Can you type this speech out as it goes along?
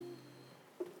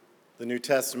The New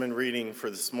Testament reading for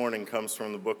this morning comes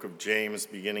from the book of James,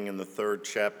 beginning in the 3rd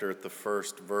chapter at the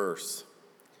 1st verse.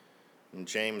 And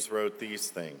James wrote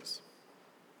these things.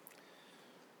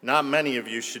 Not many of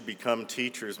you should become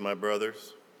teachers, my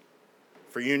brothers,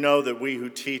 for you know that we who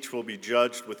teach will be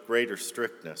judged with greater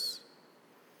strictness.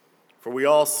 For we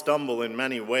all stumble in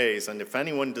many ways, and if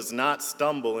anyone does not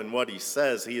stumble in what he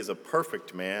says, he is a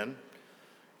perfect man,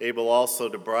 able also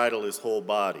to bridle his whole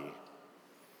body.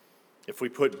 If we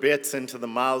put bits into the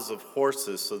mouths of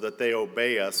horses so that they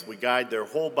obey us, we guide their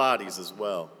whole bodies as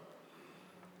well.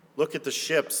 Look at the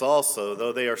ships also,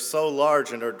 though they are so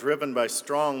large and are driven by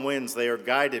strong winds, they are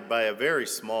guided by a very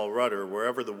small rudder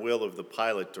wherever the will of the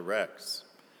pilot directs.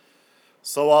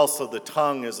 So also the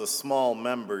tongue is a small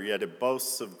member, yet it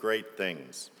boasts of great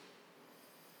things.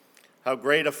 How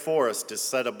great a forest is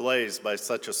set ablaze by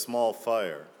such a small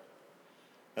fire.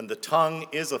 And the tongue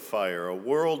is a fire, a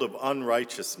world of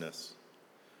unrighteousness.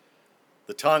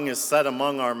 The tongue is set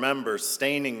among our members,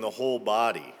 staining the whole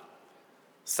body,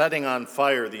 setting on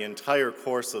fire the entire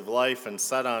course of life, and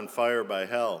set on fire by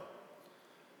hell.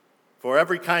 For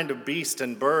every kind of beast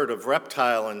and bird, of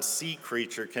reptile and sea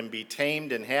creature can be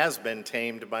tamed and has been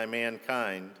tamed by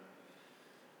mankind,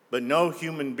 but no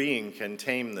human being can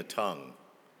tame the tongue.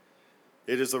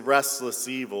 It is a restless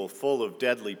evil, full of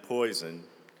deadly poison.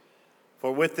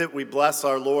 For with it we bless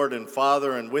our Lord and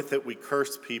Father, and with it we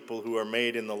curse people who are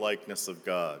made in the likeness of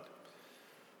God.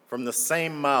 From the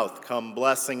same mouth come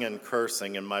blessing and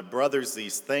cursing, and my brothers,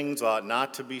 these things ought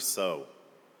not to be so.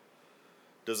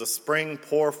 Does a spring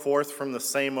pour forth from the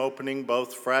same opening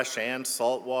both fresh and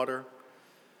salt water?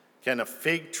 Can a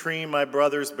fig tree, my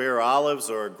brothers, bear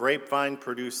olives, or a grapevine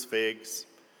produce figs?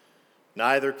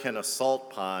 Neither can a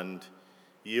salt pond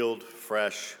yield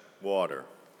fresh water.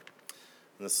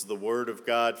 This is the word of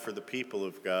God for the people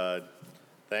of God.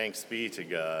 Thanks be to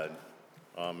God.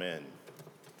 Amen.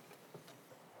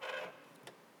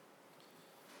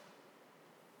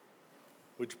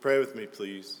 Would you pray with me,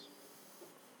 please?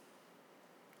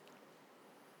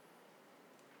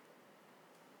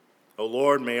 O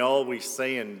Lord, may all we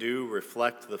say and do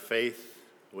reflect the faith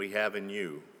we have in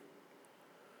you.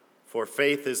 For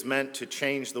faith is meant to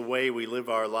change the way we live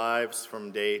our lives from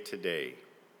day to day.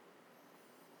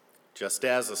 Just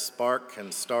as a spark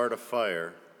can start a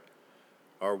fire,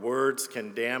 our words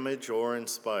can damage or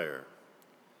inspire.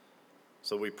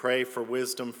 So we pray for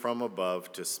wisdom from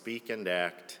above to speak and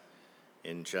act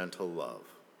in gentle love.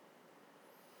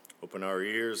 Open our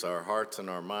ears, our hearts, and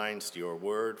our minds to your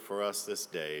word for us this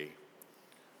day.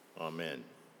 Amen.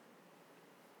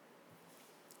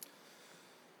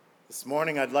 This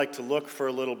morning I'd like to look for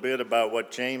a little bit about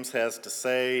what James has to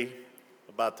say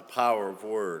about the power of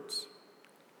words.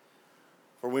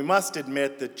 For we must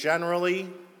admit that generally,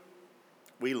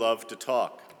 we love to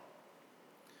talk.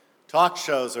 Talk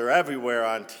shows are everywhere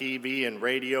on TV and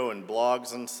radio and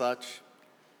blogs and such.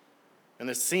 And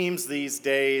it seems these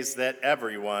days that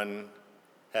everyone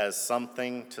has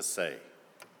something to say.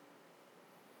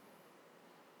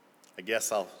 I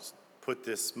guess I'll put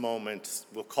this moment,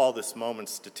 we'll call this moment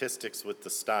Statistics with the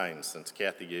Stein, since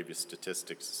Kathy gave you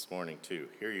statistics this morning too.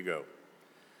 Here you go.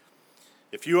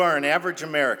 If you are an average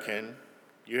American,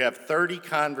 you have 30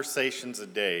 conversations a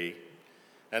day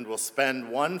and will spend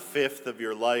 1/5 of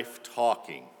your life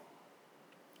talking.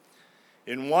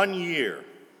 In 1 year,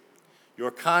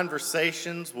 your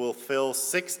conversations will fill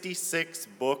 66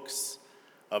 books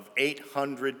of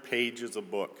 800 pages a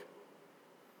book.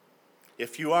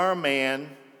 If you are a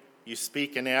man, you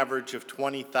speak an average of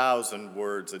 20,000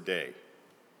 words a day.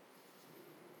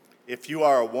 If you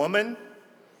are a woman,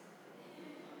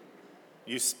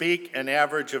 you speak an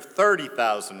average of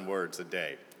 30,000 words a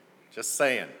day. Just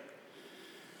saying.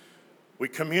 We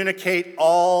communicate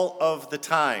all of the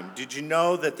time. Did you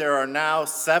know that there are now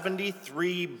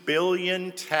 73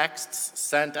 billion texts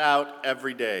sent out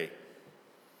every day?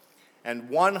 And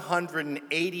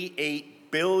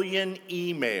 188 billion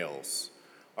emails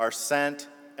are sent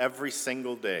every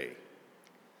single day.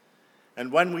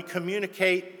 And when we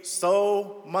communicate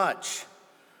so much,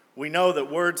 we know that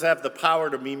words have the power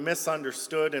to be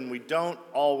misunderstood, and we don't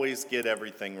always get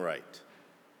everything right.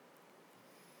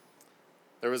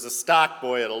 There was a stock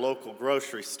boy at a local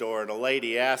grocery store, and a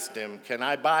lady asked him, "Can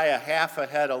I buy a half a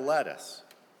head of lettuce?"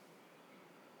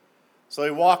 So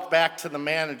he walked back to the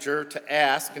manager to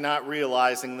ask, not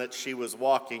realizing that she was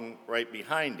walking right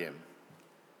behind him.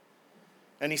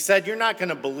 And he said, "You're not going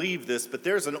to believe this, but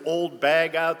there's an old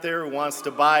bag out there who wants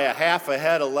to buy a half a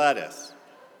head of lettuce."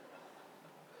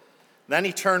 Then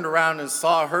he turned around and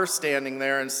saw her standing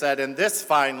there and said, "And this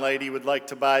fine lady would like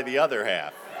to buy the other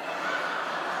half."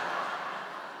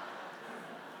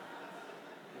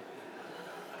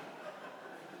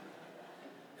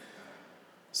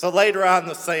 So later on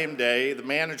the same day, the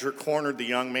manager cornered the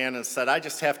young man and said, "I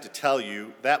just have to tell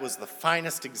you, that was the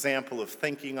finest example of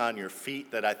thinking on your feet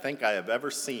that I think I have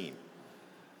ever seen.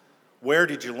 Where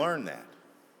did you learn that?"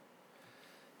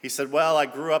 He said, "Well, I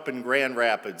grew up in Grand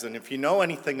Rapids, and if you know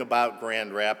anything about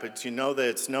Grand Rapids, you know that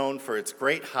it's known for its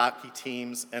great hockey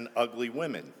teams and ugly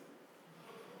women."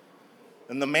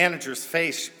 And the manager's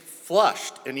face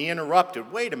flushed, and he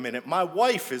interrupted, "Wait a minute, my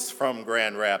wife is from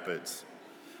Grand Rapids."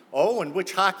 "Oh, and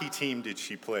which hockey team did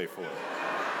she play for?"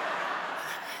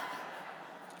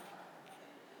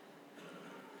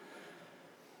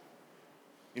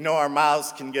 You know, our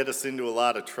mouths can get us into a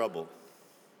lot of trouble.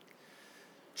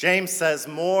 James says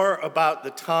more about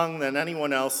the tongue than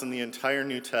anyone else in the entire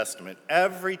New Testament.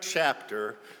 Every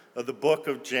chapter of the book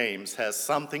of James has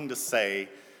something to say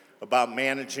about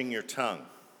managing your tongue.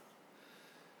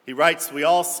 He writes, "We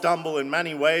all stumble in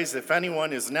many ways. If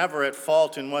anyone is never at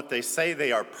fault in what they say,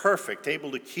 they are perfect, able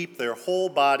to keep their whole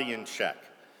body in check."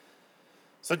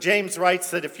 So James writes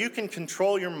that if you can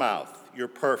control your mouth, you're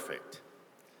perfect.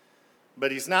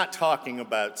 But he's not talking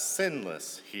about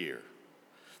sinless here.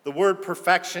 The word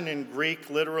perfection in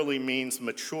Greek literally means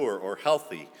mature or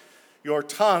healthy. Your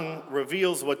tongue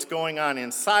reveals what's going on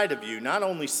inside of you, not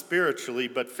only spiritually,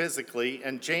 but physically.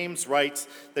 And James writes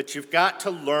that you've got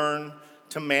to learn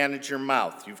to manage your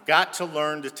mouth. You've got to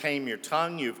learn to tame your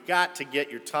tongue. You've got to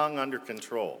get your tongue under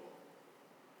control.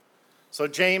 So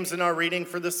James, in our reading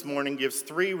for this morning, gives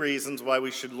 3 reasons why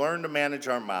we should learn to manage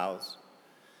our mouths.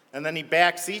 And then he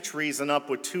backs each reason up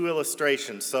with 2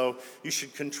 illustrations. So you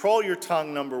should control your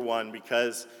tongue, number 1,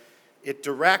 because it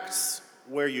directs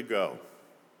where you go.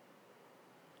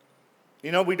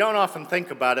 You know, we don't often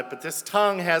think about it, but this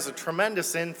tongue has a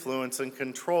tremendous influence and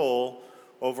control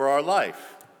over our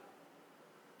life.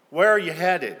 Where are you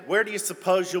headed? Where do you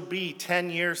suppose you'll be 10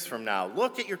 years from now?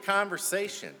 Look at your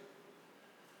conversation.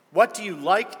 What do you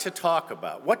like to talk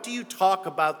about? What do you talk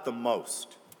about the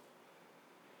most?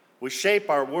 We shape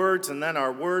our words, and then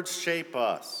our words shape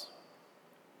us.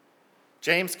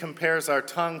 James compares our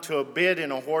tongue to a bit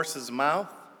in a horse's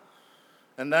mouth,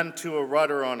 and then to a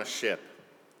rudder on a ship.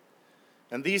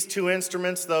 And these 2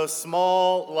 instruments, though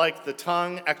small like the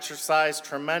tongue, exercise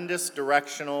tremendous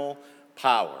directional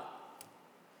power.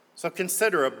 So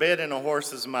consider a bit in a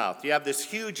horse's mouth. You have this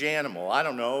huge animal, I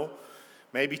don't know,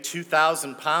 maybe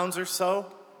 2,000 pounds or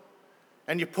so,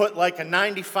 and you put like a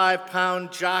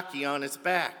 95-pound jockey on its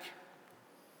back.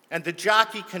 And the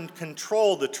jockey can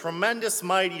control the tremendous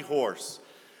mighty horse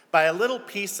by a little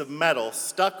piece of metal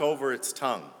stuck over its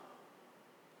tongue.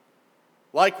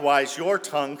 Likewise, your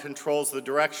tongue controls the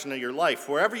direction of your life.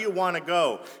 Wherever you want to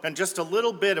go, and just a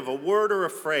little bit of a word or a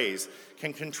phrase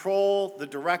can control the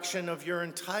direction of your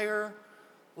entire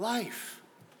life.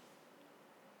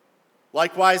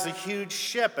 Likewise, a huge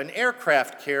ship, an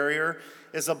aircraft carrier,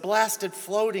 is a blasted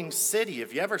floating city.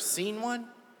 Have you ever seen one?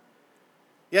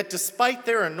 Yet despite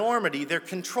their enormity, they're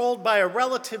controlled by a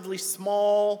relatively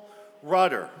small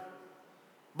rudder.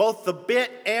 Both the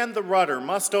bit and the rudder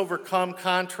must overcome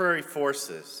contrary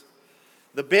forces.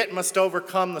 The bit must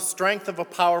overcome the strength of a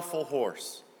powerful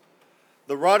horse.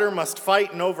 The rudder must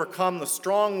fight and overcome the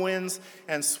strong winds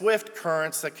and swift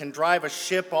currents that can drive a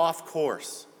ship off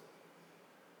course.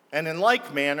 And in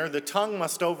like manner, the tongue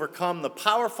must overcome the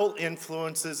powerful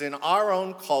influences in our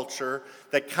own culture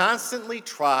that constantly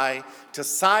try to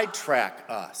sidetrack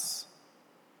us.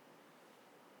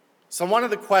 So one of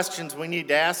the questions we need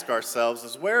to ask ourselves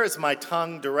is, where is my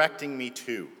tongue directing me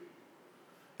to?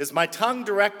 Is my tongue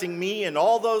directing me and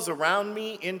all those around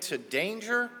me into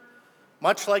danger,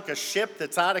 much like a ship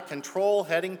that's out of control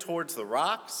heading towards the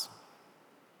rocks?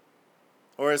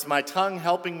 Or is my tongue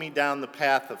helping me down the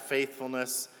path of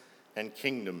faithfulness and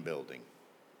kingdom building?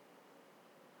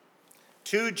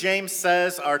 2, James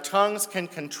says our tongues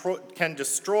can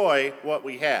destroy what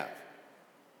we have.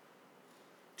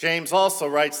 James also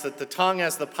writes that the tongue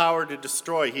has the power to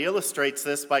destroy. He illustrates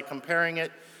this by comparing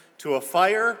it to a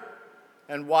fire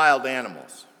and wild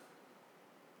animals.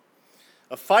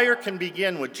 A fire can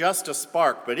begin with just a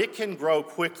spark, but it can grow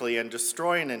quickly and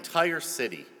destroy an entire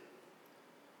city.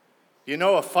 You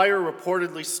know, a fire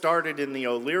reportedly started in the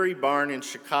O'Leary barn in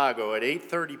Chicago at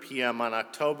 8:30 p.m. on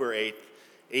October 8,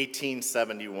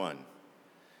 1871.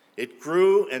 It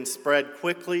grew and spread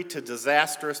quickly to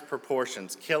disastrous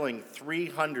proportions, killing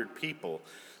 300 people,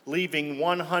 leaving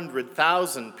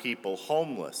 100,000 people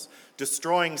homeless,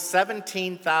 destroying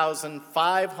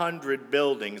 17,500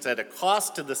 buildings at a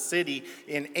cost to the city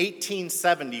in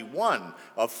 1871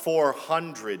 of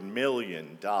 $400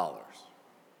 million.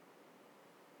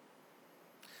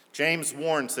 James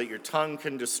warns that your tongue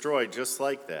can destroy just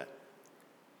like that.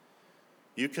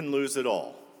 You can lose it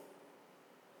all.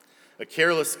 A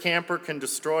careless camper can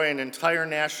destroy an entire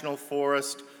national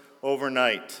forest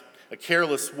overnight. A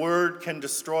careless word can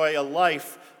destroy a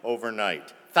life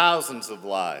overnight, thousands of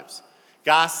lives.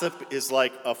 Gossip is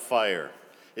like a fire.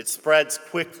 It spreads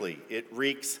quickly. It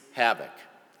wreaks havoc.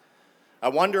 I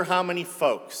wonder how many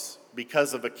folks,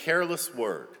 because of a careless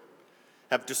word,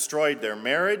 have destroyed their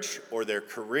marriage or their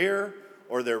career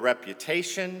or their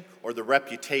reputation or the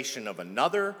reputation of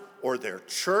another or their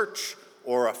church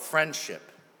or a friendship.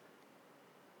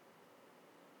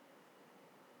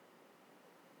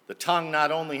 The tongue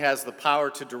not only has the power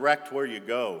to direct where you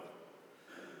go,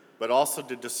 but also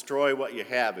to destroy what you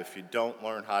have if you don't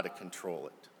learn how to control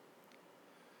it.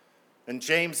 And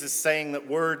James is saying that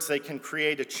words, they can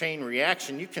create a chain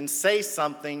reaction. You can say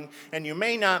something and you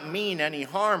may not mean any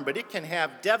harm, but it can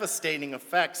have devastating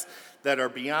effects that are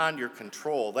beyond your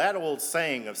control. That old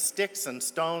saying of sticks and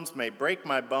stones may break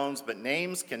my bones, but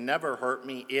names can never hurt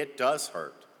me, it does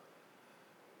hurt.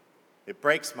 It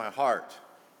breaks my heart.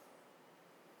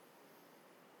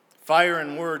 Fire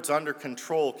and words under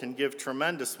control can give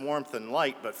tremendous warmth and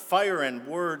light, but fire and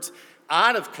words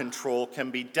out of control can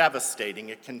be devastating.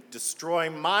 It can destroy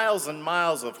miles and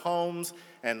miles of homes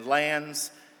and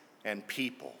lands and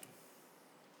people.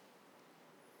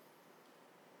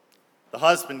 The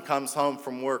husband comes home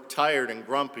from work tired and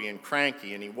grumpy and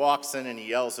cranky, and he walks in and he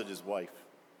yells at his wife.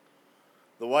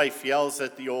 The wife yells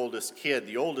at the oldest kid.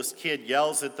 The oldest kid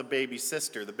yells at the baby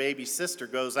sister. The baby sister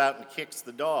goes out and kicks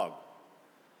the dog.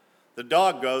 The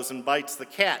dog goes and bites the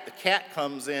cat. The cat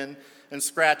comes in and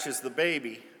scratches the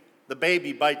baby. The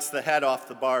baby bites the head off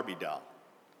the Barbie doll.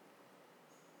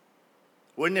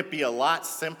 Wouldn't it be a lot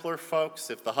simpler, folks,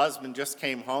 if the husband just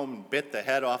came home and bit the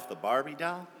head off the Barbie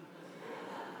doll?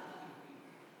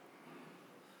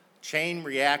 Chain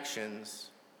reactions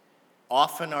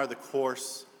often are the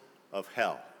course of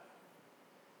hell.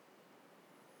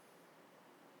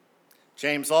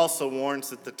 James also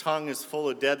warns that the tongue is full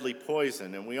of deadly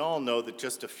poison, and we all know that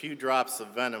just a few drops of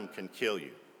venom can kill you.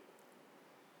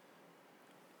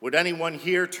 Would anyone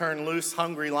here turn loose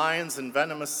hungry lions and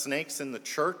venomous snakes in the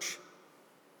church?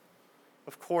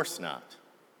 Of course not.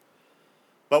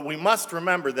 But we must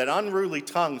remember that unruly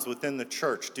tongues within the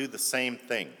church do the same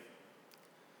thing.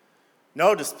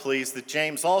 Notice, please, that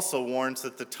James also warns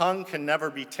that the tongue can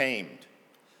never be tamed.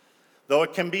 Though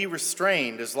it can be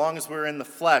restrained as long as we're in the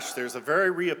flesh, there's a very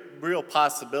real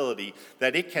possibility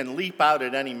that it can leap out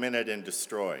at any minute and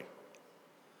destroy.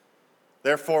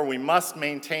 Therefore, we must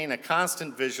maintain a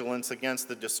constant vigilance against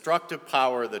the destructive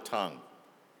power of the tongue.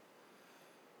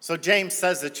 So James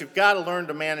says that you've got to learn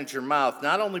to manage your mouth,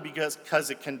 not only because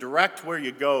it can direct where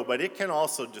you go, but it can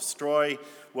also destroy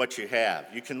what you have.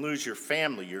 You can lose your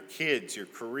family, your kids, your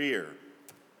career,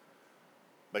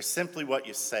 by simply what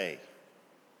you say.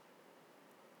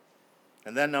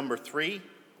 And then number 3,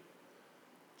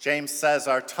 James says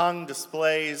our tongue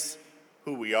displays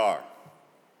who we are.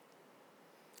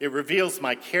 It reveals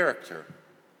my character.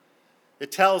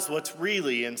 It tells what's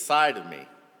really inside of me.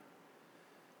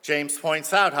 James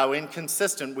points out how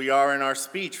inconsistent we are in our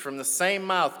speech. From the same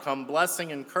mouth come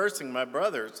blessing and cursing, my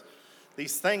brothers.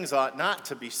 These things ought not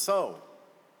to be so.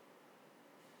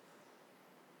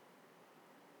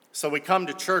 So we come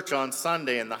to church on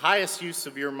Sunday, and the highest use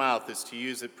of your mouth is to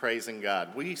use it praising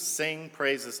God. We sing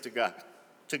praises to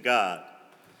God.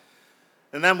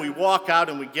 And then we walk out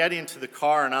and we get into the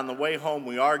car, and on the way home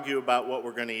we argue about what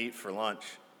we're going to eat for lunch.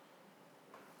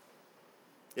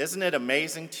 Isn't it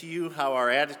amazing to you how our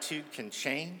attitude can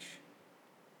change?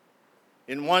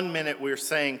 In 1 minute we're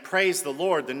saying, praise the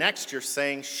Lord. The next you're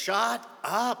saying, shut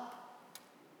up.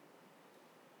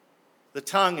 The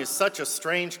tongue is such a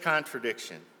strange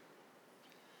contradiction.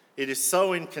 It is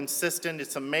so inconsistent,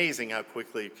 it's amazing how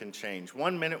quickly it can change.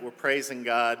 1 minute we're praising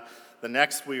God, the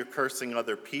next we are cursing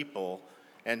other people.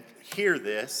 And hear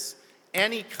this,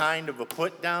 any kind of a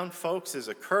put down, folks, is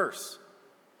a curse.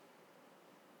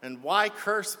 And why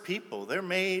curse people? They're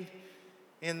made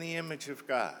in the image of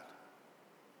God.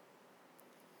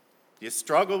 Do you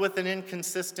struggle with an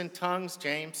inconsistent tongues?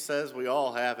 James says we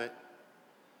all have it.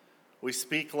 We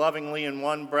speak lovingly in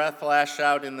one breath, lash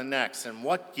out in the next. And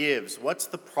what gives? What's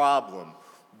the problem?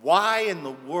 Why in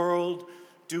the world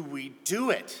do we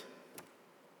do it?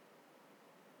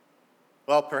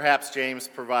 Well, perhaps James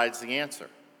provides the answer.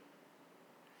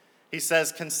 He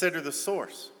says, consider the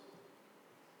source.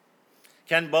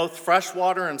 Can both fresh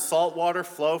water and salt water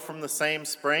flow from the same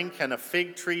spring? Can a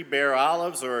fig tree bear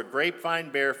olives or a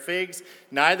grapevine bear figs?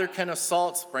 Neither can a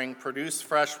salt spring produce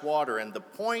fresh water. And the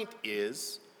point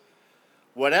is,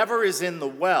 whatever is in the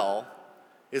well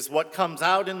is what comes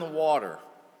out in the water.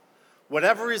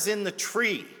 Whatever is in the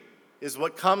tree is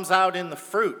what comes out in the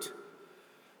fruit.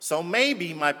 So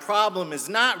maybe my problem is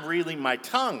not really my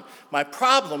tongue. My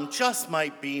problem just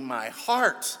might be my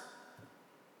heart.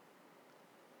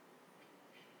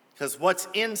 Because what's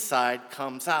inside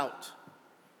comes out.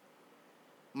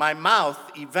 My mouth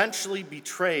eventually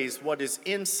betrays what is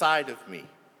inside of me.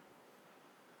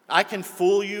 I can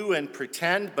fool you and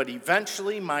pretend, but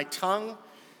eventually my tongue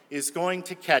is going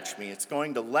to catch me. It's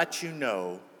going to let you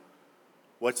know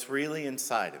what's really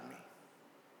inside of me.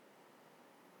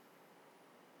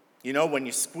 You know, when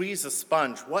you squeeze a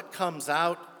sponge, what comes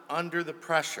out under the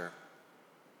pressure?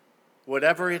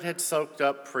 Whatever it had soaked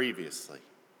up previously.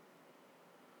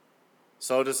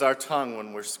 So does our tongue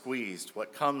when we're squeezed.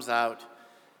 What comes out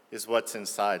is what's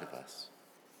inside of us.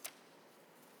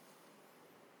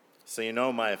 So you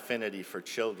know my affinity for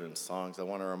children's songs. I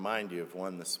want to remind you of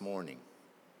one this morning.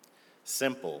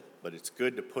 Simple, but it's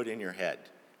good to put in your head.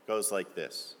 It goes like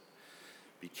this.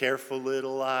 Be careful,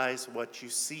 little eyes, what you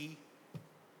see.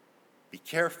 Be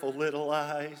careful, little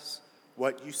eyes,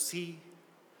 what you see.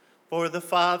 For the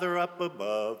Father up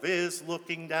above is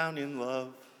looking down in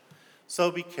love. So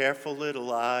be careful,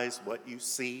 little eyes, what you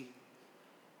see.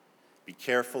 Be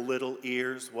careful, little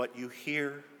ears, what you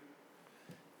hear.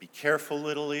 Be careful,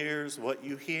 little ears, what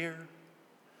you hear.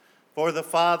 For the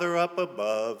Father up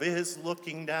above is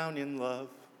looking down in love.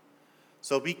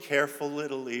 So be careful,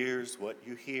 little ears, what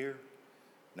you hear.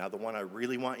 Now the one I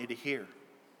really want you to hear.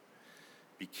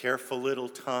 Be careful, little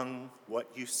tongue, what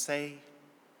you say.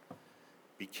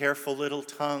 Be careful, little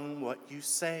tongue, what you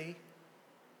say.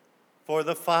 For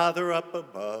the Father up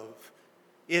above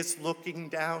is looking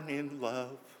down in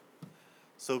love.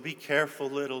 So be careful,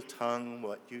 little tongue,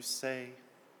 what you say.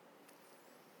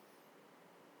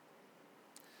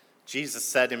 Jesus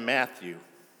said in Matthew,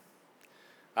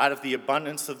 out of the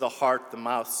abundance of the heart, the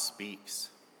mouth speaks.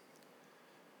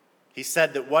 He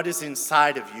said that what is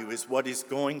inside of you is what is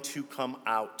going to come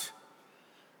out.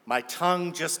 My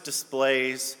tongue just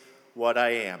displays what I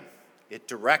am. It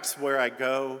directs where I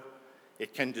go.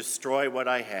 It can destroy what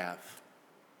I have.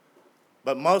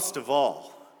 But most of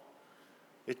all,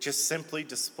 it just simply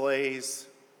displays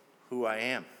who I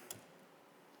am.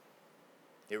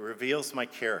 It reveals my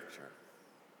character.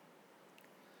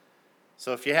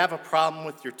 So if you have a problem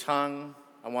with your tongue,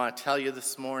 I want to tell you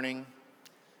this morning,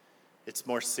 it's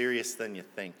more serious than you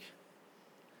think.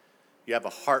 You have a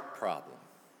heart problem.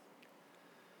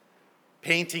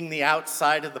 Painting the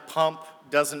outside of the pump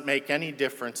doesn't make any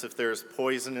difference if there's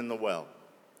poison in the well.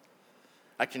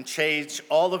 I can change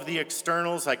all of the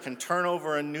externals, I can turn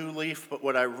over a new leaf, but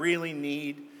what I really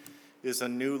need is a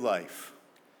new life.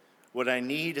 What I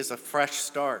need is a fresh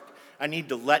start. I need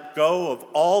to let go of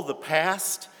all the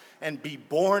past and be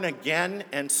born again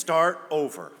and start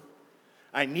over.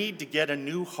 I need to get a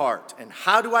new heart. And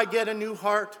how do I get a new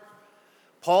heart?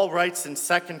 Paul writes in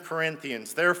 2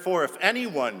 Corinthians, therefore, if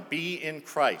anyone be in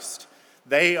Christ,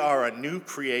 they are a new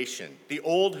creation. The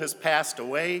old has passed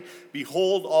away.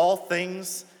 Behold, all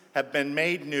things have been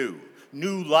made new.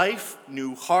 New life,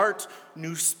 new heart,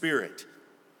 new spirit.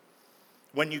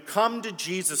 When you come to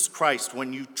Jesus Christ,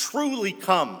 when you truly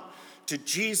come to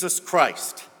Jesus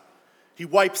Christ, he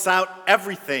wipes out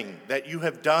everything that you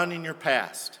have done in your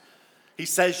past. He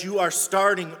says you are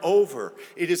starting over.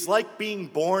 It is like being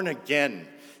born again.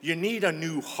 You need a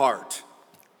new heart.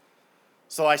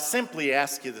 So I simply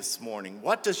ask you this morning,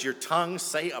 what does your tongue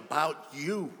say about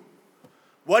you?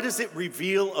 What does it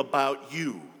reveal about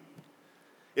you?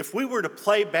 If we were to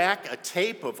play back a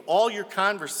tape of all your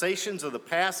conversations of the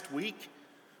past week,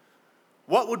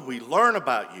 what would we learn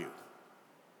about you?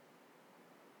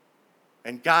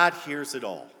 And God hears it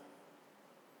all.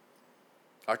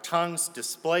 Our tongues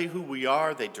display who we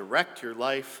are. They direct your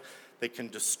life. They can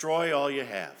destroy all you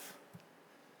have.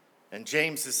 And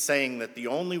James is saying that the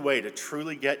only way to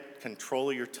truly get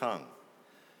control of your tongue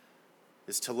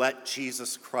is to let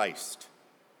Jesus Christ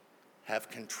have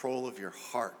control of your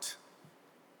heart.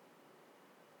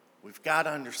 We've got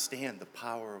to understand the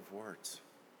power of words.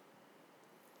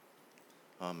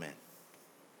 Amen.